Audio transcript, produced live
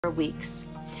weeks.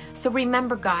 So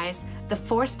remember guys, the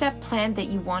 4-step plan that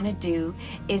you want to do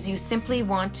is you simply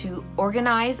want to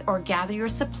organize or gather your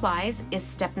supplies is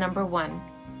step number 1.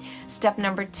 Step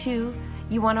number 2,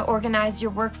 you want to organize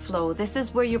your workflow. This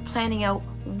is where you're planning out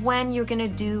when you're going to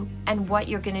do and what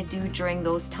you're going to do during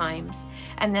those times.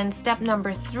 And then step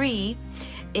number 3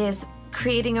 is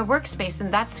creating a workspace,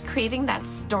 and that's creating that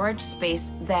storage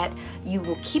space that you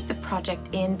will keep the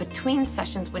project in between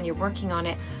sessions when you're working on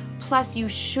it. Plus, you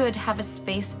should have a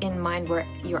space in mind where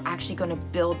you're actually going to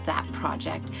build that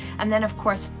project. And then, of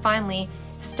course, finally,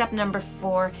 step number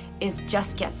 4 is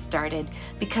just get started,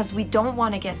 because we don't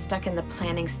want to get stuck in the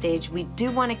planning stage. We do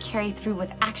want to carry through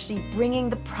with actually bringing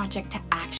the project to action.